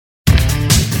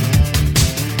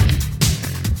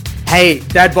Hey,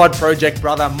 Dad Bod Project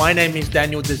brother, my name is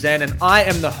Daniel Dezan and I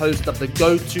am the host of the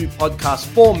go-to podcast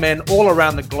for men all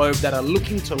around the globe that are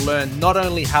looking to learn not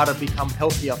only how to become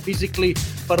healthier physically,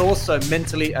 but also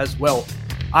mentally as well.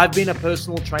 I've been a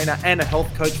personal trainer and a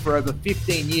health coach for over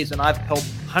 15 years and I've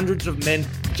helped hundreds of men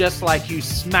just like you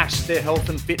smash their health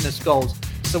and fitness goals.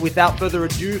 So without further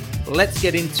ado, let's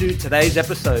get into today's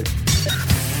episode.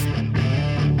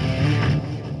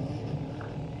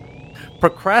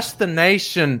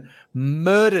 Procrastination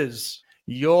murders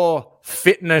your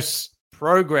fitness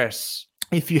progress.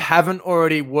 If you haven't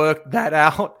already worked that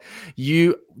out,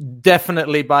 you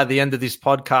definitely by the end of this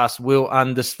podcast will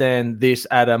understand this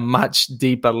at a much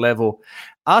deeper level.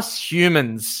 Us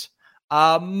humans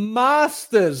are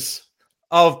masters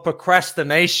of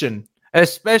procrastination,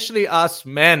 especially us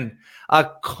men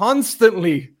are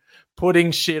constantly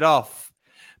putting shit off.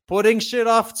 Putting shit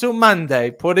off till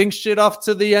Monday, putting shit off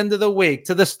to the end of the week,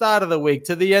 to the start of the week,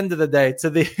 to the end of the day, to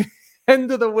the end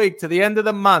of the week, to the end of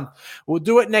the month. We'll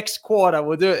do it next quarter.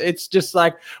 We'll do it. It's just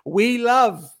like we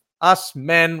love, us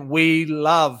men, we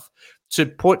love to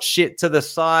put shit to the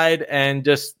side and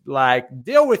just like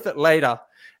deal with it later.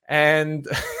 And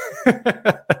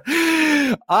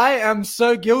I am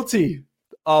so guilty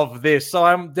of this. So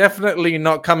I'm definitely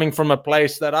not coming from a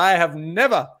place that I have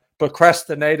never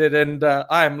procrastinated, and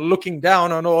I am looking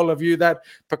down on all of you that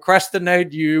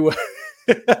procrastinate. You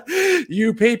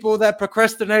you people that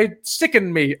procrastinate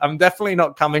sicken me. I'm definitely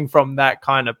not coming from that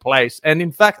kind of place. And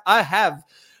in fact, I have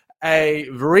a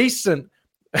recent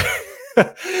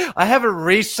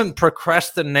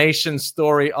procrastination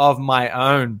story of my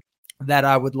own that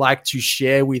I would like to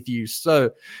share with you.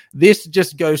 So this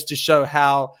just goes to show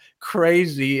how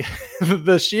crazy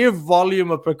the sheer volume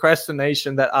of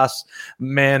procrastination that us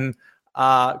men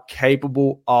are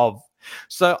capable of.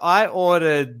 So I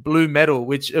ordered Blue Metal,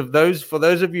 which for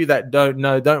those of you that don't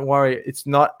know, don't worry. It's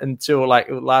not until like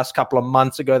the last couple of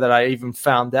months ago that I even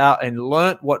found out and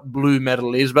learnt what Blue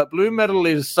Metal is. But Blue Metal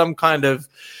is some kind of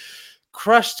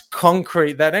crushed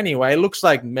concrete that anyway looks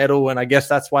like metal, and I guess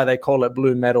that's why they call it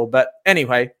Blue Metal. But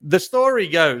anyway, the story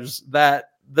goes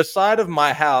that the side of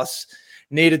my house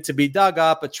needed to be dug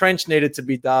up, a trench needed to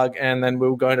be dug, and then we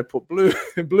were going to put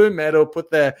blue metal, put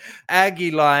the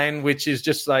Aggie line, which is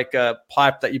just like a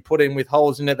pipe that you put in with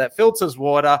holes in it that filters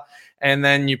water, and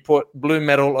then you put blue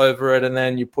metal over it, and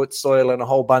then you put soil and a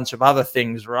whole bunch of other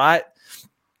things, right?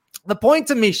 The point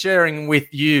of me sharing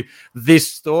with you this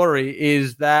story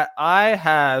is that I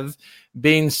have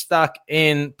been stuck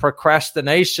in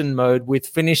procrastination mode with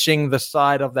finishing the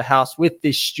side of the house with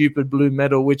this stupid Blue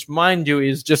Metal, which mind you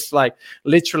is just like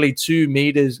literally 2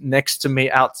 meters next to me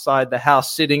outside the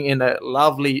house, sitting in a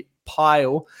lovely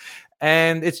pile.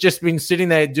 And it's just been sitting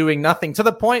there doing nothing, to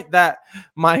the point that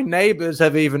my neighbors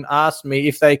have even asked me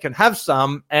if they can have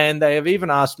some. And they have even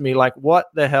asked me, like, what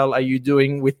the hell are you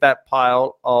doing with that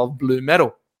pile of Blue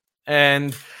Metal?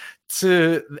 And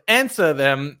to answer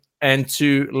them and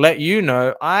to let you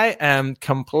know, I am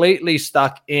completely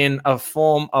stuck in a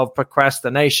form of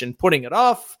procrastination, putting it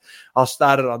off. I'll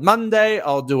start it on Monday.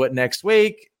 I'll do it next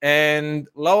week. And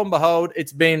lo and behold,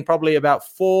 it's been probably about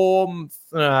probably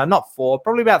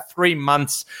about 3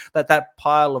 months that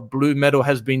pile of Blue Metal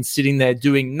has been sitting there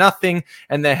doing nothing.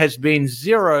 And there has been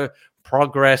zero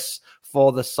progress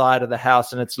for the side of the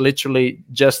house. And it's literally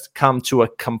just come to a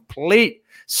complete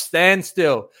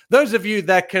standstill. Those of you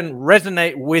that can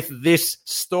resonate with this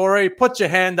story, put your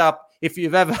hand up if you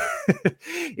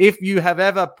have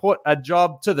ever put a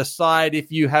job to the side, if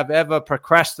you have ever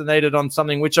procrastinated on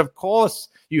something, which of course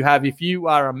you have. If you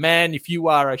are a man, if you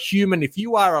are a human, if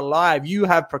you are alive, you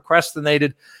have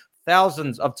procrastinated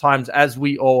thousands of times, as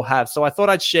we all have. So I thought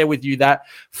I'd share with you that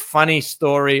funny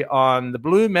story on the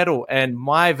Blue Metal and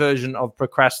my version of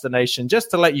procrastination, just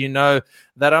to let you know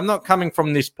that I'm not coming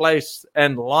from this place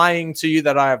and lying to you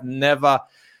that I have never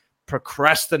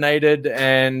procrastinated,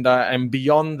 and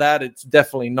beyond that, it's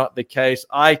definitely not the case.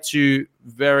 I too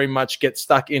very much get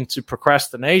stuck into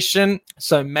procrastination.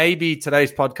 So maybe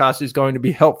today's podcast is going to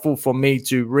be helpful for me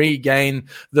to regain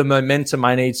the momentum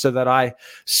I need so that I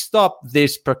stop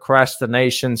this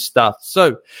procrastination stuff.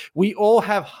 So we all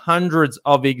have hundreds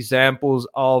of examples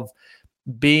of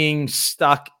being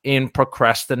stuck in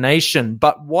procrastination.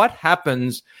 But what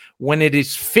happens when it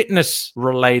is fitness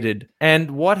related?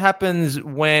 And what happens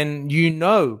when you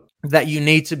know that you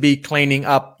need to be cleaning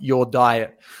up your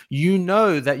diet. You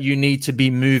know that you need to be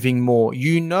moving more.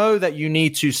 You know that you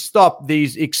need to stop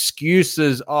these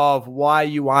excuses of why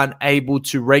you aren't able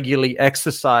to regularly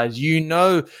exercise. You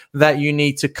know that you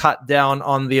need to cut down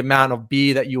on the amount of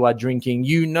beer that you are drinking.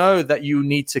 You know that you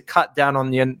need to cut down on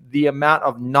the amount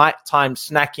of nighttime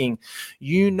snacking.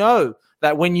 You know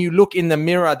that when you look in the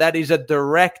mirror, that is a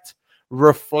direct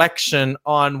reflection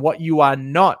on what you are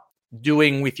not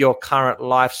doing with your current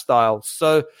lifestyle.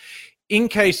 So in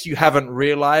case you haven't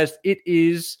realized,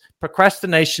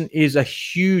 procrastination is a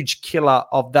huge killer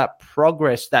of that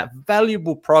progress, that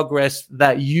valuable progress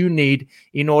that you need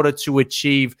in order to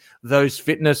achieve those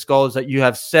fitness goals that you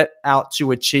have set out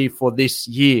to achieve for this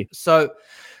year. So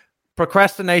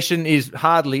procrastination is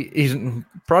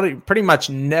pretty much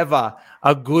never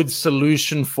a good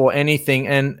solution for anything.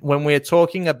 And when we're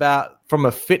talking about from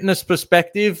a fitness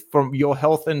perspective, from your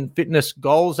health and fitness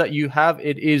goals that you have,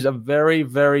 it is a very,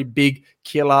 very big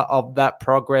killer of that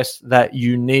progress that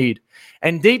you need.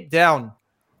 And deep down,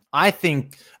 I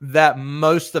think that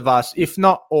most of us, if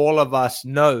not all of us,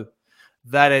 know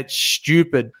that it's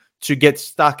stupid to get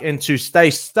stuck and to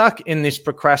stay stuck in this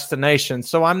procrastination.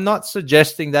 So I'm not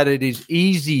suggesting that it is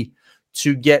easy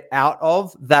to get out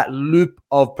of that loop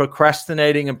of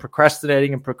procrastinating and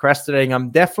procrastinating and procrastinating. I'm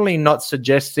definitely not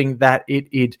suggesting that it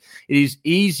is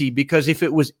easy, because if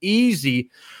it was easy,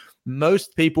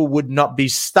 most people would not be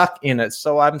stuck in it.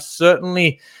 So I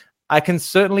can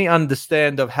certainly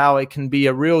understand of how it can be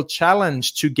a real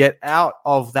challenge to get out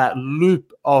of that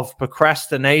loop of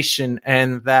procrastination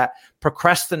and that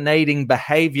procrastinating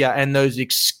behavior and those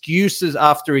excuses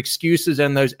after excuses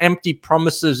and those empty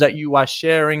promises that you are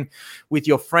sharing with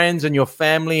your friends and your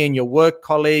family and your work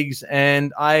colleagues.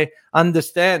 And I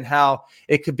understand how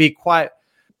it could be quite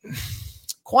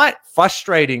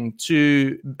frustrating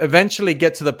to eventually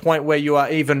get to the point where you are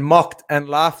even mocked and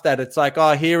laughed at. It's like,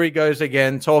 oh, here he goes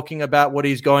again, talking about what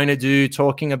he's going to do,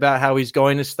 talking about how he's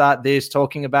going to start this,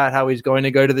 talking about how he's going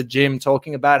to go to the gym,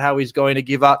 talking about how he's going to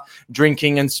give up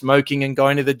drinking and smoking and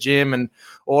going to the gym and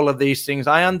all of these things.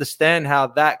 I understand how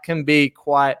that can be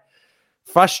quite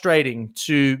frustrating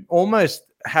to almost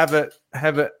have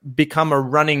it become a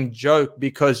running joke,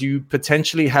 because you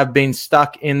potentially have been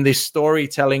stuck in this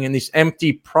storytelling and this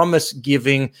empty promise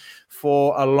giving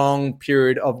for a long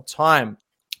period of time.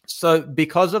 So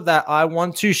because of that, I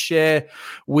want to share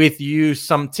with you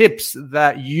some tips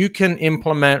that you can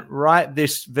implement right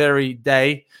this very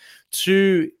day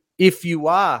if you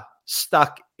are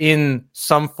stuck in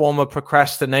some form of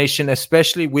procrastination,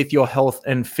 especially with your health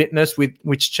and fitness,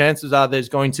 which chances are there's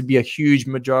going to be a huge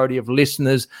majority of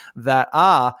listeners that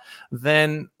are,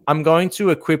 then I'm going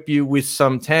to equip you with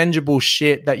some tangible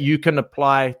shit that you can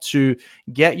apply to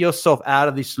get yourself out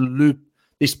of this loop,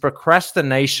 this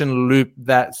procrastination loop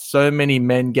that so many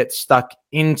men get stuck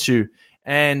into.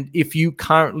 And if you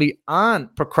currently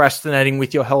aren't procrastinating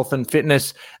with your health and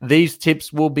fitness, these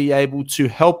tips will be able to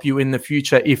help you in the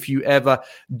future if you ever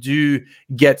do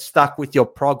get stuck with your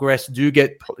progress,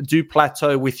 do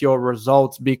plateau with your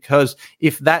results. Because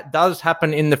if that does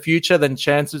happen in the future, then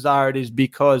chances are it is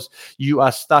because you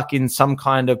are stuck in some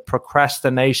kind of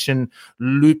procrastination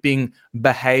looping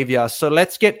behavior. So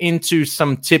let's get into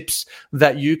some tips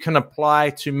that you can apply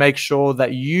to make sure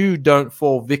that you don't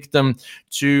fall victim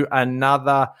to another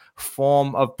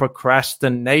form of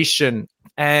procrastination.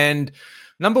 And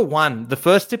number one, the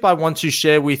first tip I want to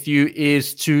share with you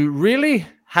is to really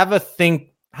have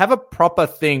a proper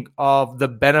think of the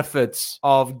benefits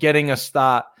of getting a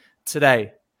start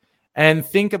today. And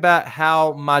think about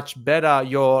how much better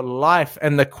your life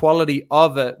and the quality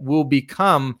of it will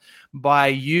become by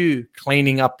you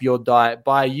cleaning up your diet,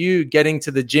 by you getting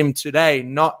to the gym today,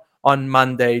 not on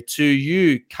Monday, to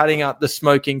you cutting out the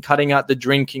smoking, cutting out the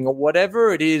drinking, or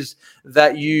whatever it is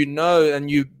that you know and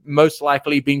you most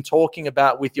likely been talking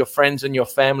about with your friends and your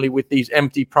family with these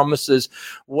empty promises.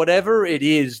 Whatever it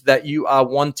is that you are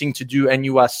wanting to do and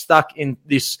you are stuck in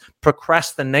this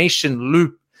procrastination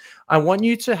loop, I want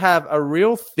you to have a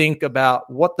real think about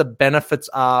what the benefits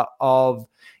are of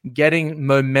getting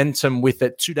momentum with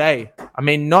it today. I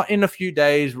mean, not in a few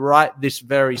days, right this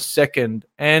very second.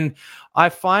 And I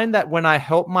find that when I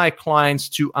help my clients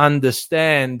to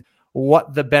understand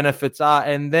what the benefits are,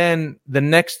 and then the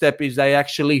next step is they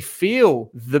actually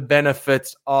feel the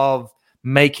benefits of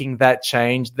making that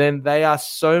change, then they are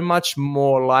so much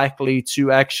more likely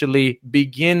to actually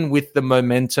begin with the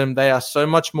momentum. They are so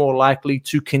much more likely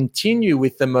to continue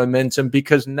with the momentum,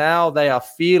 because now they are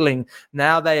feeling,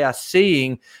 now they are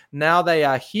seeing, now they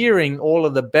are hearing all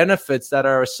of the benefits that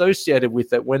are associated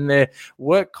with it. When their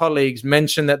work colleagues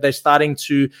mention that they're starting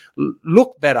to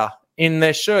look better in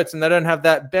their shirts and they don't have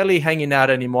that belly hanging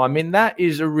out anymore. I mean, that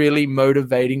is a really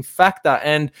motivating factor.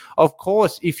 And of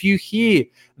course, if you hear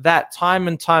that time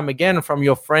and time again from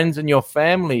your friends and your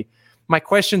family, my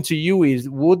question to you is,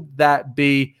 would that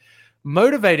be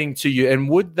motivating to you? And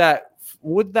would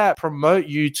that promote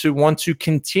you to want to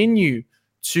continue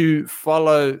to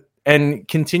follow and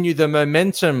continue the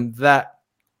momentum that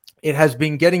it has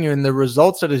been getting you and the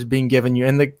results that has been given you?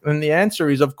 And the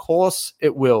answer is, of course,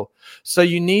 it will. So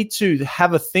you need to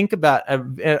have a think about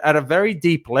at a very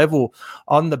deep level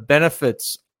on the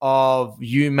benefits of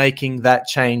you making that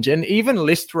change. And even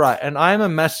list write. And I'm a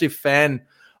massive fan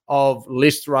of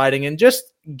list writing, and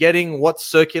just getting what's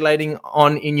circulating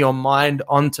on in your mind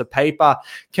onto paper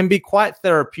can be quite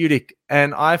therapeutic.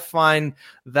 And I find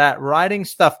that writing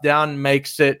stuff down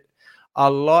makes it a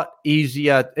lot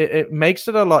easier. It makes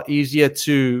it a lot easier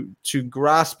to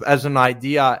grasp as an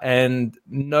idea, and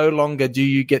no longer do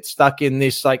you get stuck in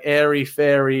this like airy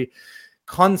fairy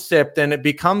concept, and it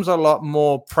becomes a lot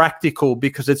more practical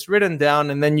because it's written down,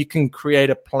 and then you can create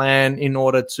a plan in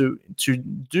order to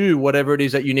do whatever it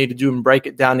is that you need to do and break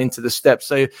it down into the steps.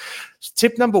 So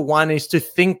tip number 1 is to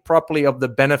think properly of the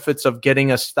benefits of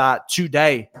getting a start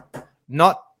today,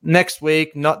 not next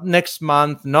week, not next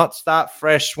month, not start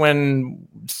fresh when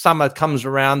summer comes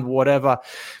around, whatever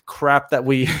crap that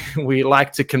we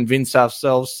like to convince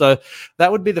ourselves. So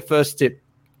that would be the first tip.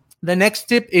 The next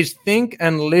tip is think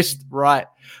and list write.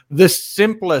 The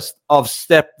simplest of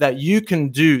step that you can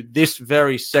do this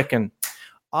very second.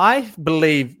 I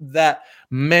believe that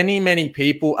many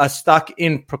people are stuck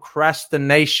in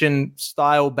procrastination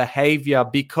style behavior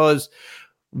because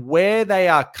where they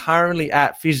are currently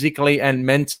at physically and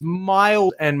mentally,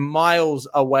 miles and miles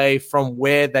away from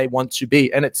where they want to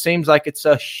be. And it seems like it's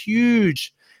a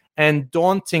huge and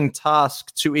daunting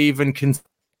task to even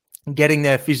getting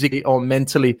there physically or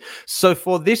mentally. So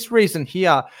for this reason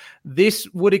here, this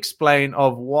would explain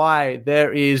of why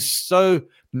there is so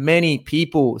many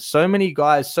people, so many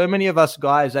guys, so many of us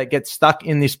guys that get stuck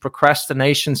in this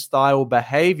procrastination style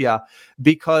behavior,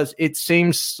 because it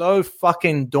seems so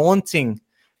fucking daunting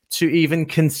to even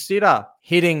consider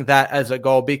hitting that as a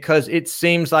goal, because it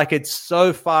seems like it's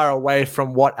so far away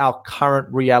from what our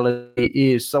current reality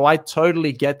is. So I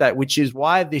totally get that, which is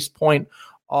why this point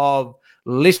of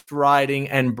list writing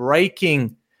and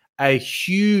breaking a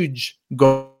huge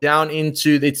goal down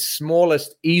into its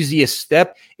smallest, easiest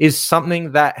step is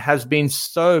something that has been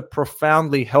so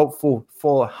profoundly helpful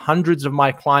for hundreds of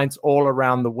my clients all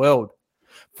around the world.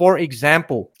 For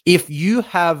example, if you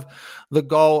have the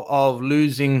goal of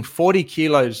losing 40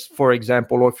 kilos, for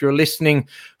example, or if you're listening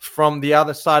from the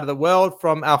other side of the world,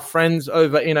 from our friends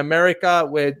over in America,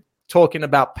 we're talking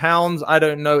about pounds. I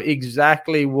don't know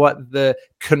exactly what the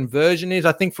conversion is.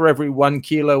 I think for every 1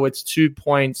 kilo, it's 2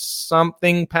 point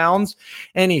something pounds.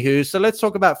 Anywho, so let's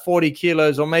talk about 40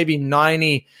 kilos or maybe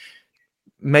 90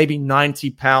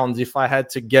 pounds if I had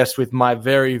to guess with my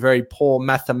very, very poor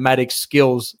mathematics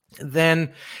skills.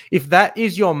 Then if that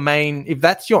is your if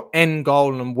that's your end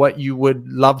goal and what you would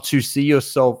love to see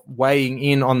yourself weighing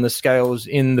in on the scales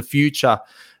in the future,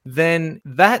 then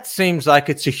that seems like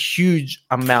it's a huge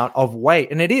amount of weight,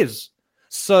 and it is.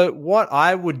 So what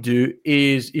I would do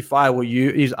is, if I were you,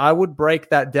 is I would break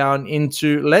that down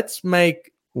into, let's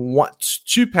make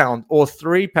 2 pound or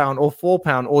 3 pound or 4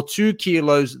 pound or 2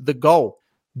 kilos the goal,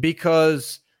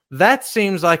 because that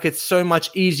seems like it's so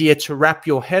much easier to wrap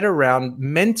your head around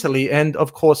mentally and,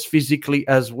 of course, physically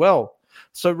as well.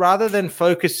 So rather than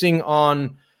focusing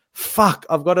on,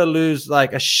 I've got to lose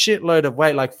like a shitload of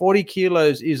weight, like 40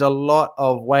 kilos is a lot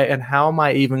of weight, and how am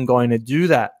I even going to do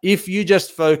that? If you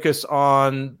just focus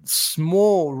on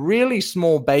small, really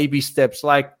small baby steps,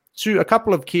 like a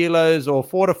couple of kilos or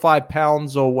 4 to 5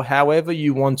 pounds or however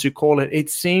you want to call it, it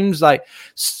seems like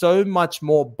so much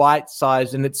more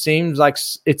bite-sized, and it seems like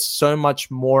it's so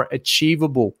much more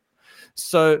achievable.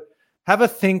 So have a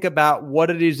think about what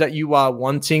it is that you are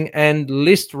wanting and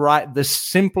list write the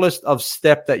simplest of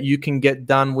step that you can get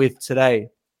done with today.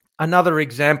 Another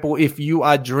example, if you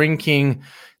are drinking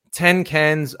 10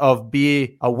 cans of beer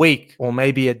a week or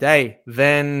maybe a day,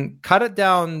 then cut it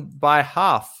down by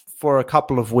half for a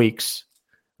couple of weeks.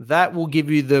 That will give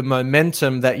you the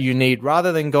momentum that you need,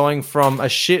 rather than going from a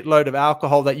shitload of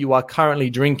alcohol that you are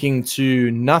currently drinking to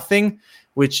nothing,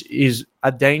 which is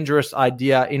a dangerous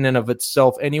idea in and of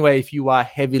itself anyway, if you are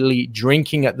heavily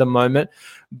drinking at the moment.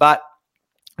 But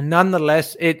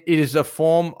nonetheless, it is a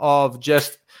form of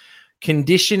just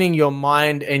conditioning your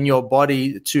mind and your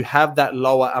body to have that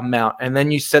lower amount. And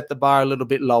then you set the bar a little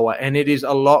bit lower, and it is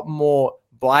a lot more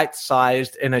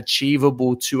bite-sized and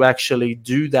achievable to actually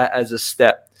do that as a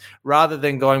step. rather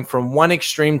than going from one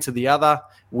extreme to the other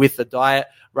with the diet,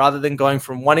 rather than going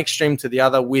from one extreme to the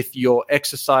other with your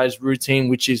exercise routine,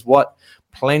 which is what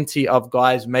plenty of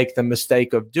guys make the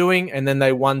mistake of doing. And then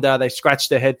they scratch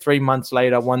their head 3 months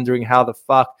later, wondering how the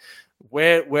fuck,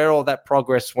 where all that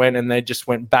progress went, and they just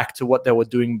went back to what they were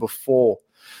doing before.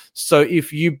 So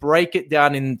if you break it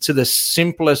down into the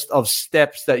simplest of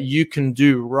steps that you can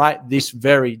do right this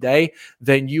very day,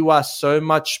 then you are so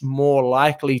much more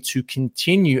likely to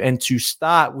continue and to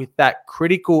start with that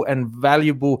critical and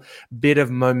valuable bit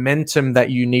of momentum that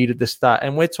you need at the start.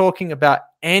 And we're talking about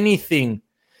anything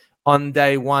on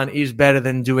day one is better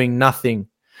than doing nothing.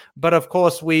 But of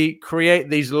course, we create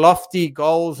these lofty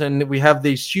goals and we have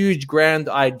these huge grand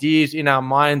ideas in our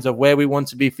minds of where we want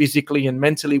to be physically and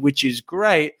mentally, which is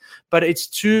great, but it's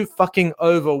too fucking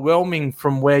overwhelming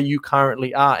from where you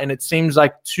currently are. And it seems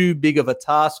like too big of a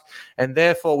task. And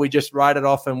therefore, we just write it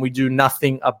off and we do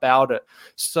nothing about it.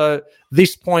 So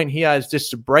this point here is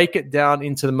just to break it down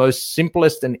into the most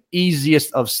simplest and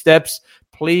easiest of steps.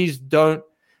 Please don't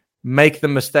make the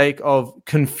mistake of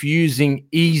confusing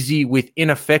easy with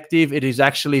ineffective. It is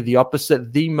actually the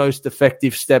opposite. The most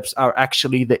effective steps are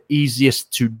actually the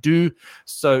easiest to do.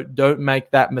 So don't make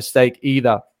that mistake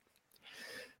either.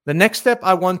 The next step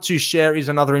I want to share is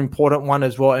another important one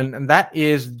as well. And that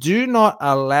is, do not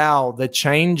allow the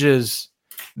changes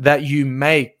that you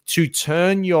make to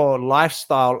turn your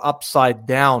lifestyle upside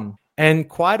down. And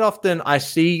quite often I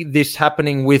see this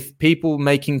happening with people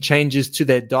making changes to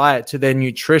their diet, to their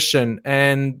nutrition,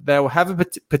 and they'll have a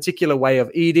particular way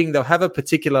of eating. They'll have a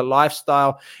particular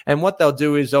lifestyle. And what they'll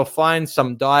do is they'll find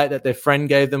some diet that their friend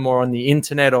gave them or on the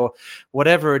internet or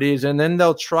whatever it is. And then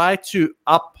they'll try to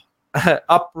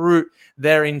uproot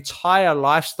their entire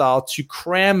lifestyle to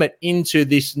cram it into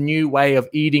this new way of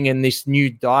eating and this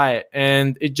new diet.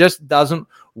 And it just doesn't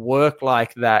work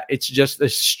like that. It's just a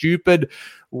stupid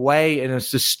way and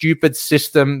it's a stupid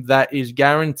system that is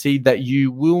guaranteed that you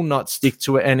will not stick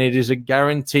to it, and it is a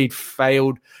guaranteed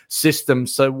failed system.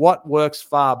 So what works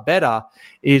far better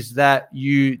is that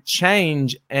you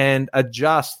change and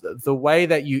adjust the way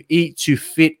that you eat to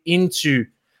fit into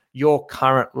your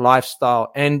current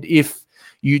lifestyle. And if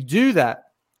you do that,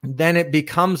 then it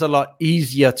becomes a lot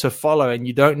easier to follow, and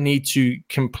you don't need to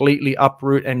completely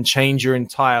uproot and change your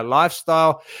entire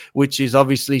lifestyle, which is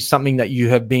obviously something that you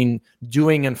have been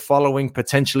doing and following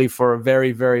potentially for a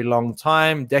very, very long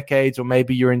time, decades, or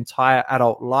maybe your entire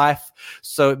adult life.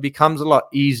 So it becomes a lot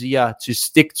easier to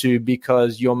stick to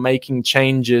because you're making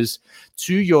changes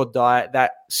to your diet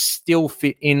that still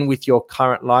fit in with your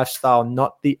current lifestyle,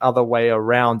 not the other way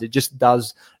around. It just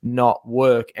does not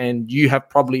work. And you have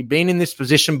probably been in this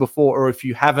position before, or if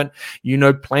you haven't, you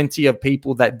know plenty of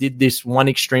people that did this one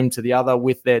extreme to the other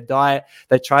with their diet.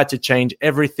 They tried to change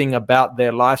everything about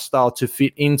their lifestyle to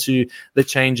fit into the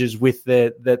changes with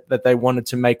that they wanted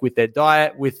to make with their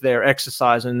diet, with their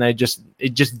exercise, and it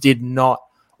just did not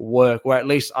work. Or at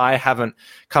least I haven't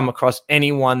come across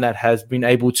anyone that has been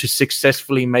able to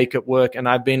successfully make it work. And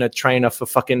I've been a trainer for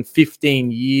fucking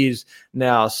 15 years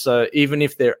now. So even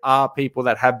if there are people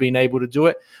that have been able to do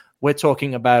it, we're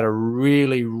talking about a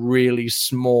really, really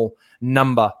small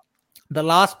number. The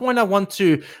last point I want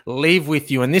to leave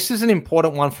with you, and this is an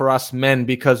important one for us men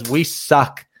because we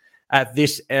suck at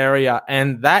this area,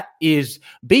 and that is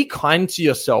be kind to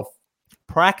yourself.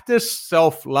 Practice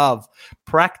self-love,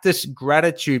 practice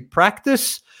gratitude,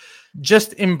 practice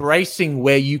just embracing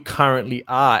where you currently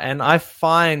are. And I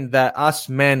find that us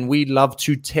men, we love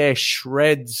to tear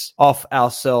shreds off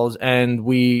ourselves and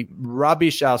we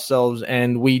rubbish ourselves,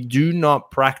 and we do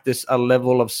not practice a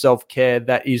level of self-care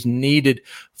that is needed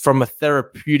from a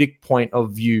therapeutic point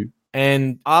of view.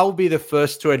 And I'll be the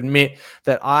first to admit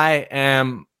that I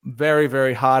am very,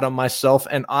 very hard on myself.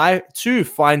 And I too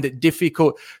find it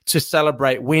difficult to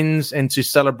celebrate wins and to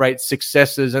celebrate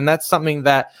successes. And that's something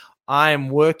that I am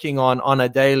working on a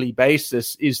daily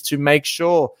basis, is to make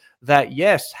sure that,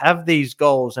 yes, have these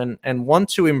goals and want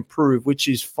to improve, which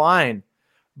is fine,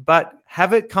 but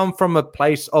have it come from a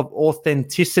place of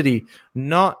authenticity,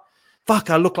 not, fuck,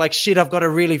 I look like shit, I've got to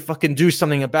really fucking do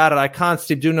something about it. I can't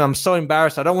still do it. I'm so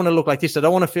embarrassed. I don't want to look like this. I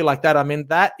don't want to feel like that. I mean,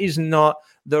 that is not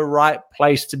the right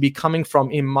place to be coming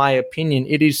from, in my opinion.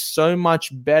 It is so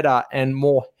much better and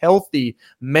more healthy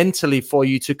mentally for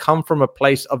you to come from a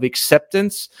place of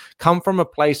acceptance, come from a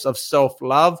place of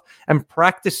self-love, and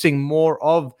practicing more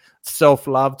of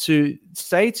self-love, to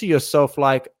say to yourself,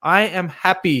 like, I am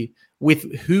happy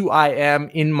with who I am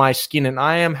in my skin, and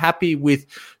I am happy with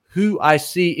who I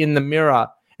see in the mirror.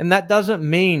 And that doesn't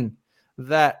mean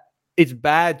that it's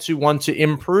bad to want to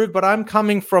improve, but I'm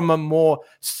coming from a more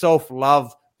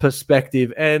self-love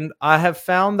perspective. And I have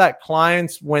found that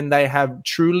clients, when they have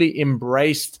truly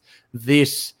embraced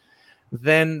this,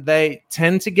 then they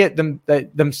tend to get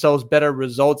themselves better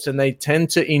results, and they tend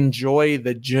to enjoy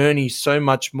the journey so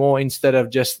much more, instead of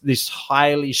just this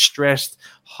highly stressed,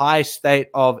 high state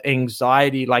of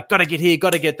anxiety, like got to get here,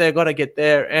 got to get there, got to get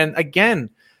there. And again,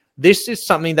 this is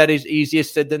something that is easier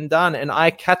said than done. And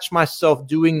I catch myself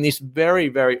doing this very,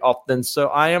 very often. So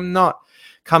I am not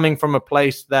coming from a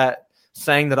place that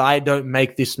saying that I don't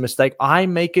make this mistake. I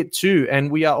make it too.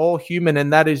 And we are all human,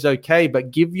 and that is okay.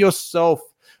 But give yourself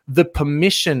the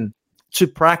permission to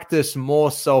practice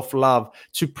more self-love,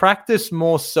 to practice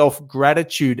more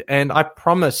self-gratitude. And I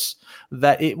promise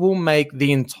that it will make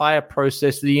the entire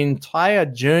process, the entire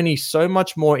journey so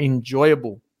much more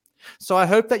enjoyable. So I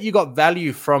hope that you got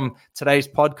value from today's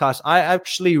podcast. I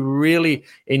actually really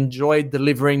enjoyed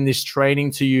delivering this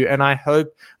training to you, and I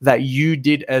hope that you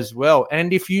did as well.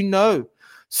 And if you know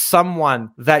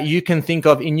someone that you can think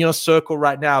of in your circle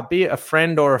right now, be it a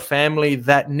friend or a family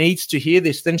that needs to hear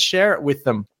this, then share it with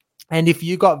them. And if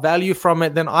you got value from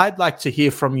it, then I'd like to hear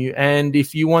from you. And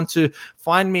if you want to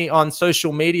find me on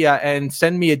social media and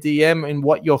send me a DM and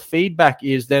what your feedback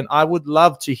is, then I would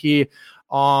love to hear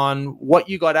on what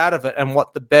you got out of it and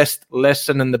what the best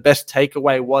lesson and the best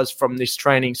takeaway was from this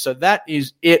training. So that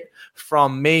is it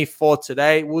from me for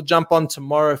today. We'll jump on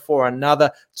tomorrow for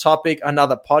another topic,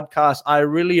 another podcast. I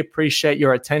really appreciate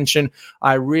your attention.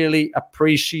 I really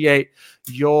appreciate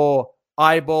your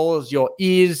eyeballs, your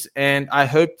ears, and I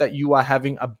hope that you are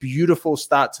having a beautiful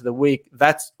start to the week.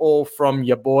 That's all from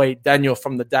your boy Daniel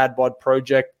from the Dad Bod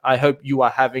Project. I hope you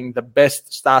are having the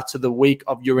best start to the week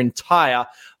of your entire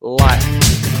life.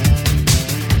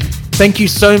 Thank you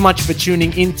so much for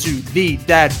tuning into the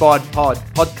Dad Bod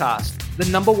podcast, the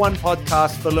number one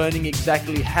podcast for learning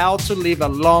exactly how to live a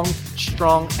long,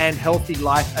 strong, and healthy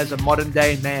life as a modern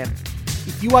day man.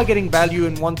 If you are getting value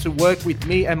and want to work with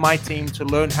me and my team to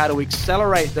learn how to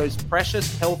accelerate those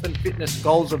precious health and fitness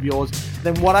goals of yours,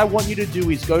 then what I want you to do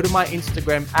is go to my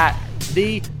Instagram at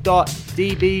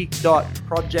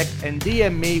the.db.project and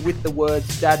DM me with the words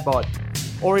DadBod.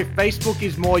 Or if Facebook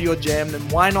is more your jam, then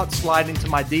why not slide into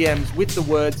my DMs with the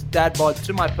words DadBod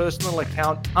to my personal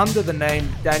account under the name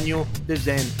Daniel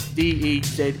Dezen,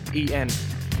 Dezen.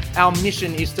 Our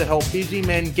mission is to help busy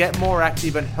men get more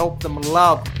active and help them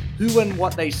love who and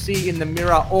what they see in the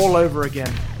mirror all over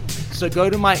again. So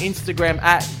go to my Instagram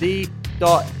at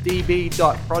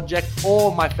the.db.project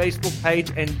or my Facebook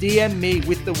page and DM me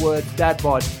with the words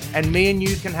DadBod, and me and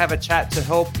you can have a chat to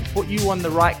help put you on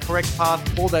the correct path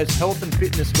for those health and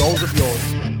fitness goals of yours.